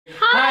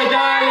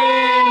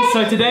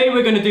So today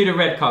we're going to do the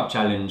red cup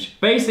challenge.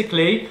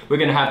 Basically, we're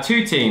going to have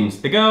two teams,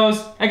 the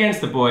girls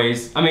against the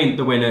boys,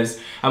 the winners.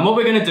 And what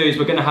we're going to do is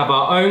we're going to have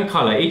our own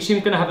colour. Each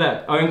team's going to have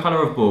their own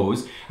colour of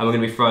balls and we're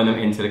going to be throwing them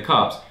into the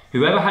cups.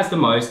 Whoever has the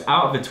most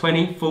out of the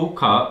 20 full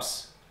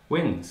cups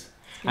wins.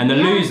 And the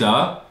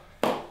loser,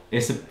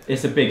 it's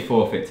a big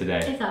forfeit today.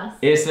 It's us.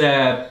 It's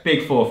a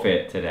big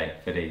forfeit today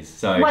for these.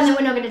 So one that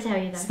we're not going to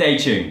tell you though. Stay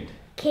tuned.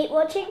 Keep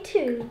watching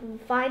too and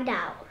find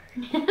out.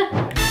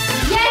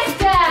 Yes,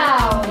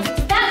 girl!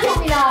 That's what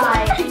we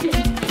like!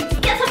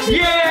 Get something.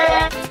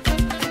 Yeah!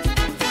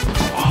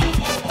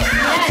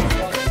 Yes!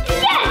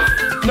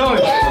 Yes! No!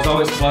 Yes. Oh,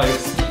 it's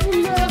close.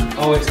 No.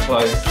 Oh, it's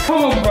close.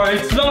 Come on, bro.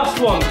 It's the last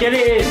one. Get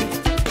it in.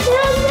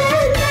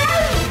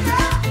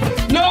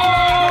 No!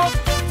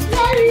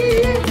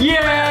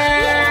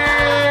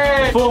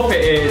 Yeah!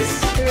 Forfeit is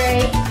 3,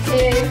 2,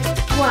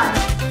 1.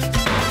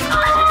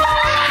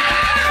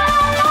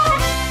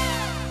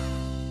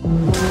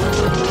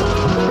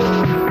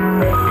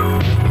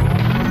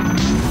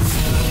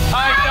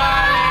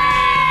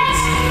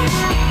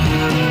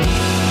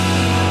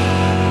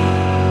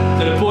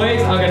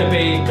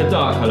 the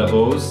dark colour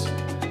balls.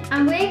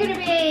 And we're going to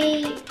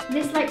be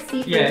this like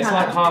see-through Yeah, it's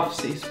colour. like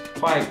half, it's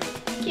quite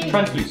Cute.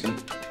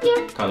 translucent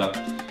colour.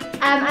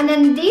 And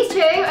then these two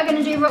are going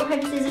to do rock,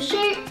 paper, scissors,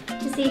 shoot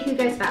to see who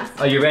goes first.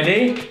 Are you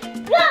ready? Rock,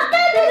 paper,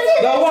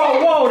 scissors, No,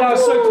 whoa, that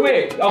was so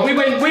quick. Oh, we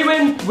win,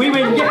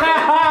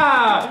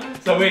 yeah!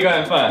 So we're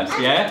going first,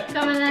 yeah?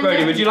 Come on then.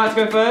 Brody, would you like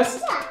to go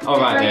first? Yeah. All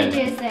right Brody, then. do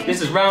his thing.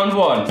 This is round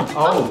one.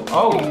 Oh.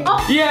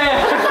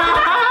 Yeah!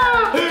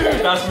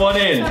 That's one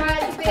in.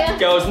 Alright, Sophia.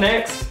 Girls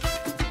next.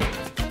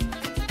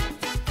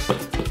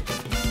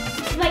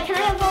 Wait, can I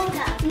have roll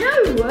down? No!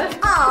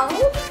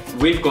 Oh.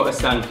 We've got to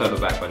stand further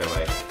back, by the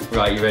way.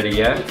 Right, you ready,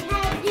 yeah? You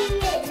can't do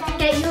it.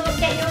 Get your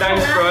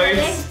Thanks, colour, bros.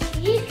 ready?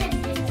 You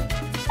can do it.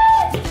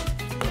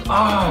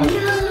 Ah! No.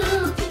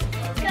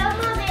 Go,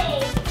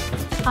 Mummy.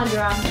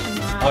 Underarm.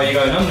 Oh, you're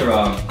going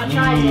underarm. I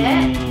tried it.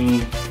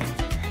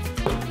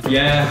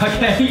 Yeah,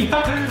 okay.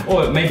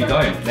 Or maybe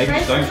don't. Maybe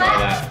just don't try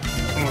that.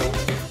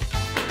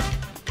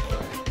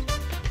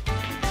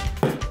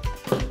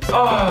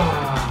 Oh!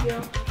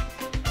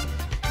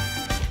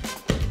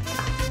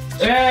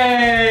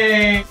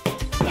 Hey!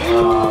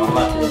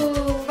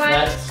 Ooh,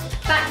 right.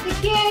 Back to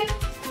you.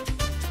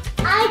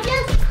 I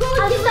just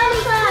pulled you so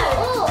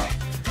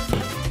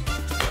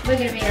We're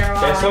gonna be here a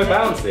while. They're so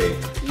bouncy.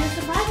 You're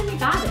surprisingly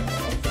bad at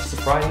It's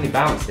surprisingly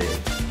bouncy.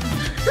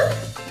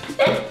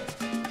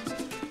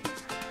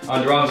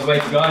 Underarms, way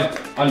to go.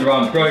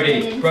 Underarms,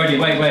 Brody,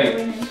 wait.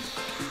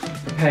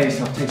 Okay,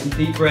 so I'll take some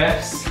deep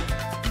breaths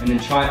and then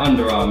try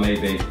underarm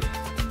maybe.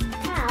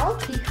 How?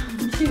 You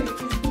can't do it.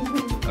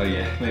 Oh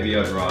yeah, maybe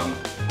overarm.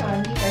 Go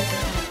on, you go for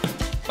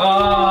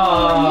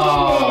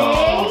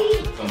Oh!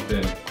 Really?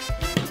 Something.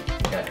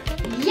 Okay. it.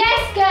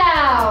 Yes,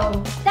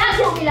 girl! That's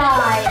what we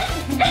like!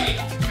 I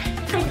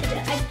did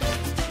it.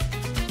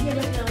 You're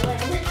not gonna win.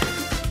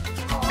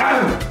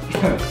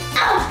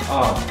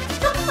 Oh.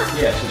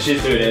 Yeah, so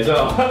she's doing it as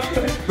well.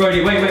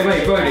 Brody, wait,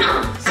 Brody.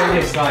 Say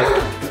this, like,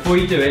 before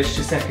you do it, just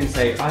a second,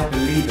 say, I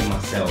believe in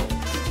myself.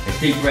 A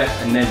deep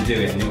breath and then do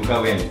it, and it will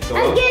go in. Go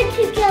I'm on. going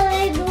to go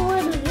in the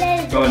one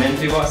leg. Go on then,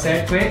 do what I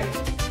said, quick.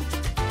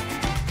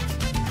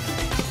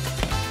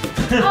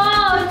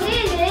 Oh,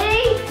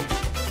 Lily!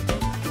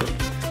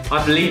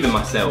 I believe in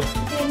myself.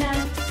 No.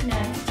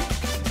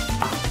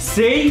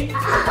 See?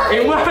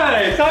 It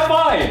works! High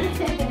five!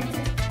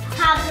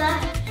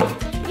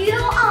 You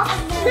are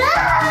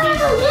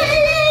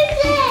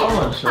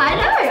so I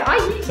know, I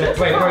used So,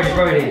 wait,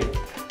 Brody.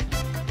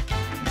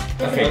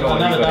 Okay, go on,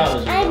 you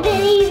got it. I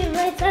believe in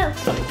myself.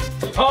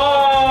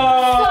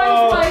 Oh! so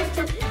close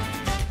to...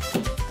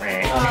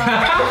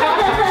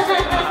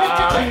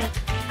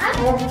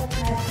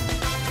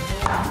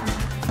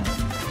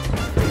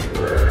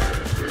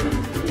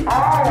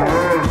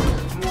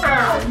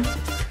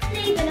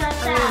 Believe in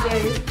herself.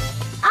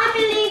 I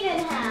believe in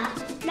her.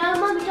 No,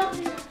 Mummy, don't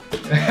do that.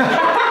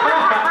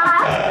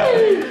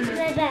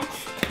 My best.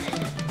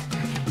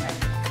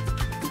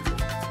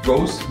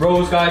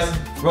 Rolls, guys.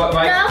 Right. No,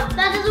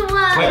 that doesn't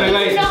work.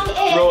 Wait. Lock it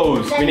in.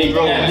 Rolls. We need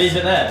rolls. Yeah, leave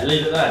it there.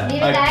 Leave it there.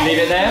 Leave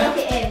it there? Lock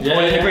it in. Yeah.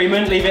 All in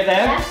agreement? Leave it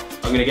there? Yeah.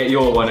 I'm gonna get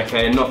your one,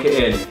 okay, and knock it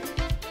in.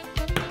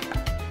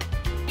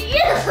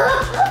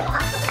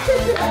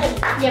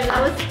 Yeah,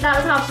 but that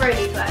was half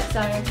Brody's work,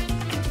 so...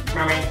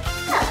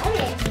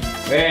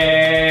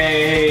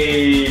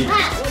 Hey!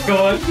 Go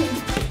on.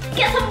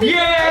 Get some... Yay!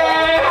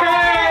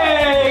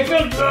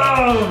 Good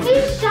job!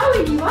 He's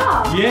showing you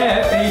up.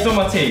 Yeah, he's on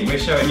my team. We're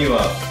showing you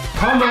up.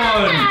 Come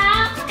on!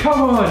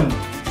 Come on!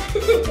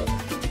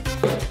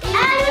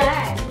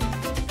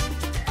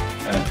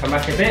 And come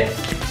back a bit.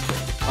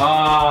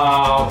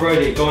 Oh,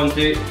 Brody, go on,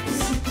 do.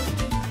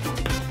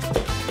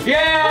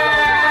 Yeah!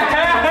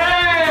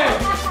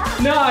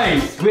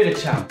 Nice! We're the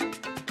champ.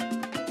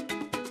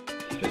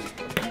 Just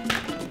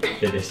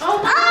finish.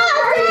 Oh,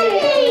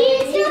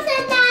 It's your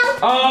turn now.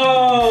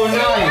 Oh,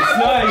 nice!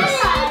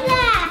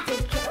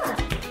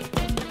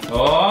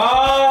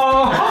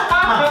 Oh!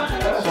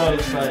 So on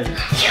its face.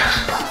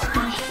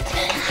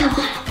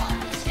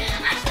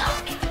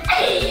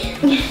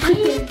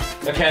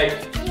 Okay.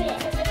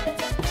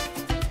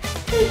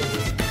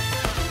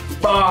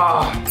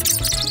 Ah.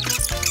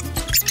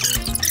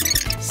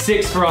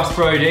 6 for us,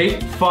 Brody.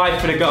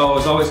 5 for the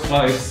girls. Oh, it's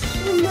close.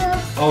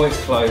 Oh, it's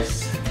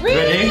close.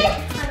 Ready? I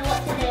know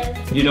what to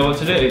do. You know what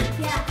to do?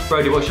 Yeah.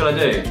 Brody, what shall I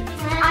do?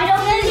 I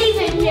don't believe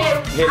in you.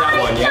 Hit that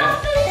one,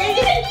 yeah?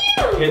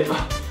 Hit.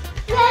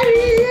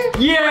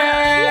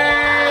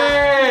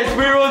 Yes!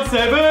 We're on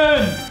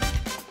 7!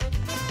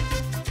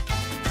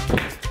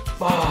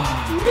 Ah.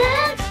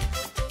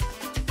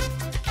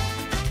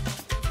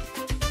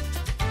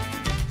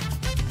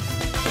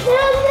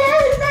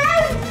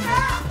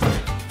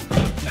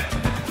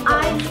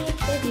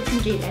 You can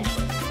do this.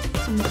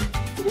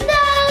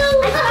 No!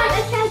 I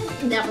tried.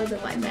 That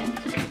wasn't what I meant.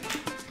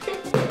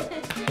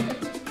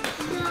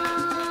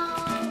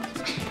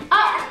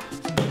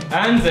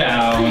 And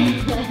down.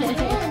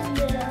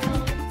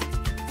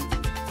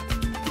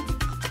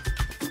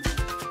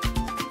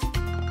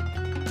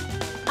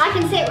 I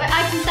can sit. I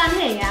can stand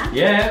here, yeah.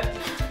 Yeah.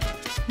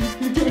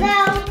 No.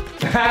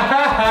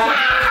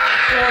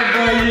 Oh,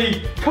 Brody.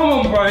 Come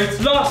on, bros.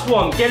 Last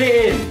one. Get it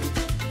in.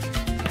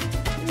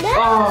 No.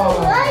 Oh.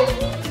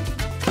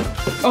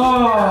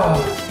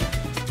 Oh.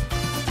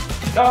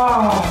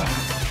 Oh.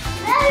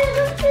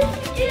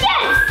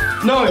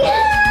 Yes. No.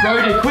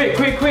 Brody, quick,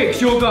 quick, quick.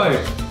 It's your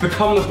go.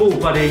 Become the ball,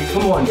 buddy.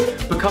 Come on.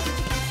 Become.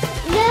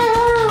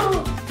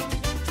 No.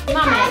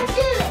 Mummy. I can't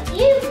do it.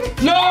 You.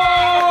 No!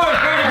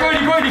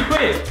 Brody, Brody,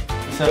 quick.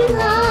 So, No.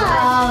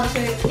 Oh, so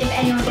if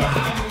anyone gets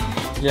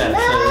it, yeah, we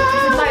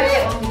can both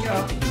get one we draw.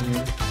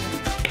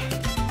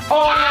 Oh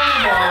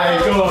my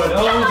god,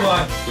 oh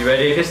my. You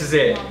ready? This is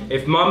it.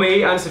 If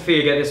Mummy and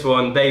Sophia get this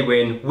one, they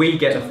win. We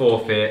get the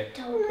forfeit.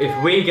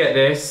 If we get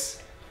this,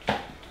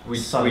 we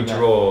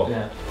draw.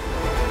 Yeah.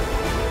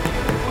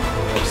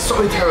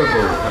 So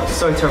terrible. That was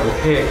so terrible.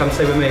 Here, come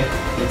stay with me.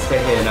 You stay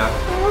here now.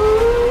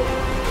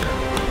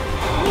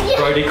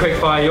 Brody, quick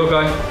fire, your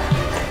go.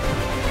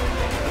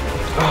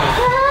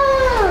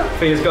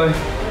 Sophia's go.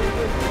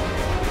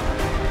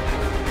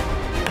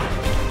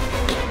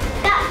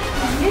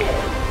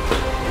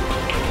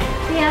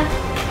 Yeah,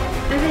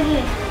 over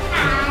here.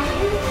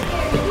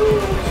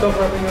 Stop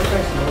rubbing your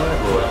face in the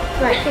whiteboard.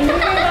 Right, can you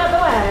move out the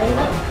way?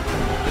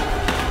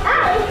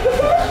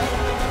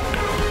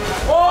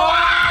 Oh!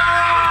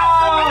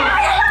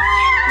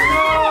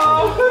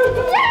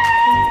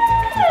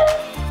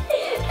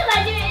 Can I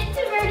do it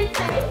into Brody's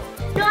face?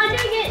 No, I'm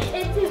doing it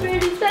into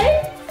Brody's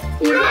face.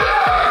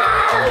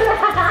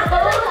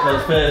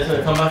 Let's play it, so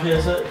come back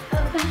here, so.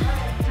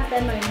 Have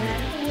their moment.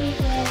 Okay, you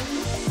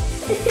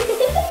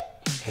ready?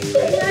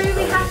 No,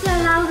 we have to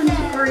allow them to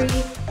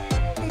breathe.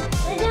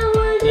 I don't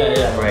want to. Yeah,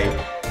 yeah. Great.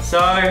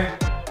 So,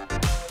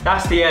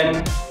 that's the end.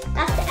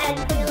 That's the end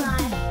for your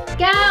life.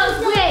 Girls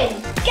win!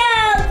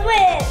 Girls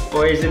win.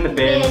 Boys in the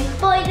bin.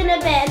 Boys in a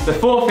bin. The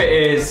forfeit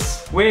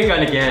is, we're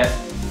gonna get,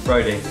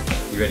 Brody,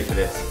 you ready for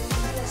this?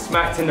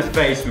 Smacked in the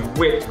face with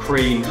whipped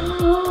cream.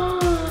 No!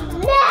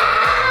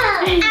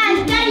 And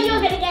Daddy,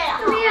 you're gonna get it.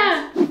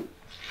 Yeah.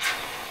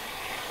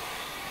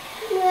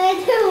 No,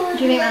 I don't want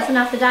Do you think that's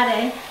enough for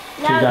Daddy?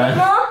 No, Keep a bit going.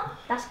 more.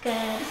 That's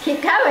good.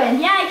 Keep going.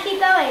 Yeah, keep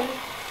going.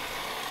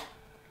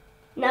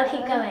 No,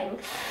 keep going.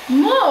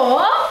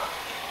 More?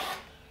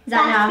 Is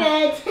that now?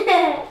 That's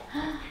good.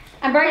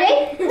 And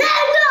Brody? No,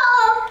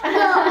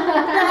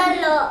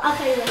 no,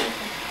 okay, wait.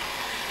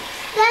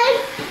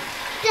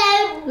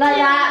 Don't. Like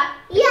that?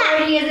 Yeah.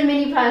 Brody is a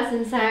mini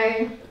person,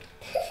 so.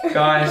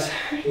 Guys,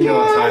 you know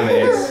what time it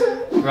is.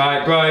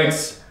 Right,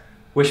 bros,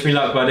 wish me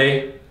luck,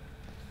 buddy.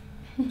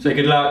 Say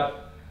good luck.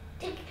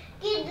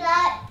 Good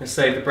luck. Let's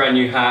save the brand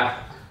new hat.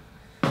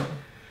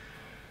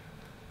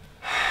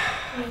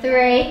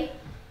 3,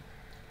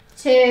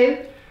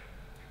 2,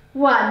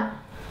 1.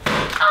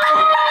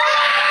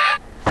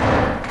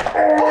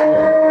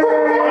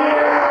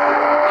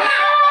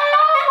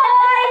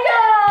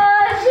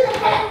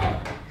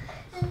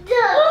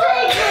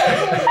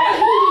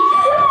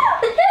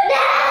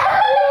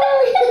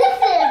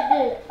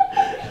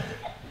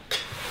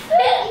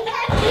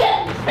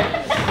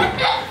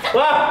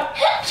 Wow,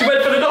 she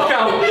went for the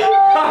knockout.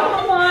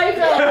 Oh my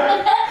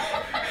god.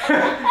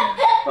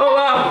 Oh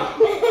wow.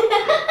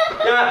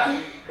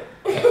 Yeah.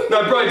 No,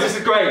 bro, this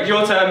is great.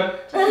 Your turn.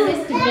 Just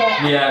missed a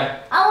bit. Yeah.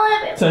 I want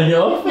a bit. Take it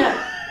off. No.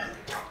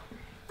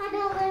 I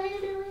don't want to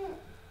do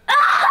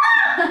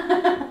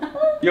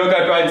it. Your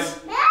go, Brads.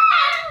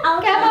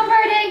 I'll Come on,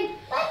 Brody.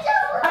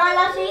 Am I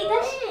allowed to eat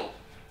this?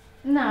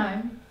 No.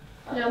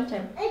 I don't want to. I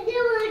don't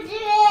want to do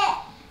it.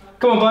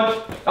 Come on, bud.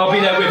 I'll be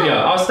there with you.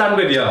 I'll stand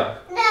with you.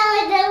 No,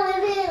 I don't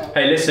want to.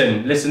 Hey,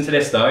 listen to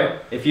this though.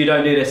 If you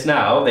don't do this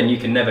now, then you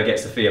can never get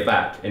Sophia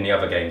back in the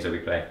other games that we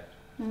play.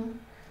 Do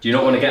you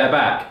not want to get her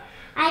back?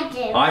 I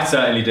do. I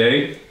certainly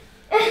do.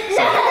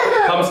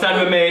 So, come stand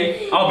with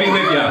me. I'll be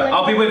with you.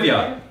 I'll be with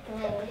you.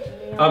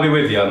 I'll be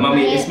with you.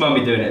 Mummy, it's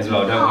Mummy doing it as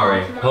well, don't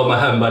worry. Hold my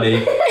hand,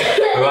 buddy.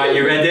 Alright,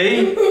 you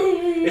ready?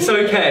 It's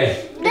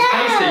okay. It's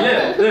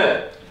tasty,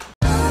 look.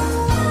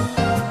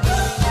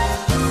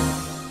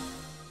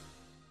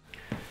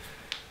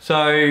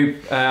 So,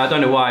 I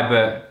don't know why,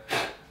 but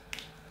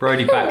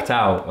Brody backed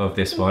out of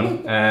this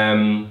one.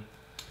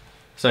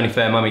 It's only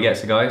fair Mummy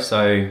gets to go,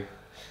 so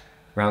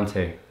round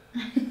 2.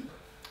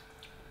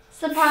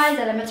 Surprise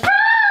element. Surprise!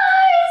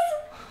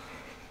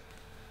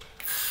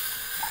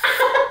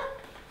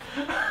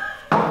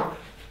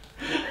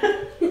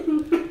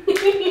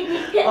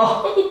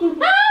 Oh.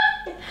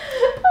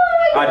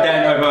 I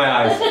daren't open my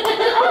eyes.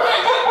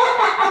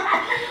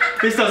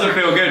 This doesn't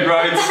feel good,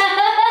 Rhodes.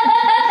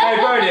 Hey,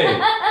 Brody.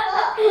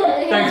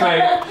 Thanks,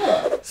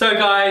 mate. So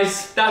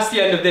guys, that's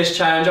the end of this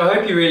challenge. I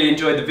hope you really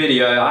enjoyed the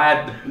video. I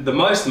had the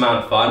most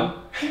amount of fun.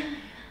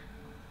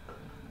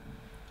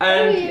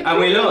 And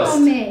we lost.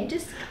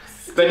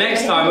 But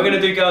next time we're going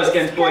to do girls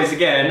against boys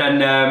again,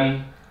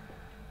 and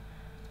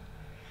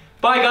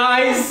bye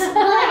guys!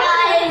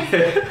 Bye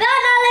guys!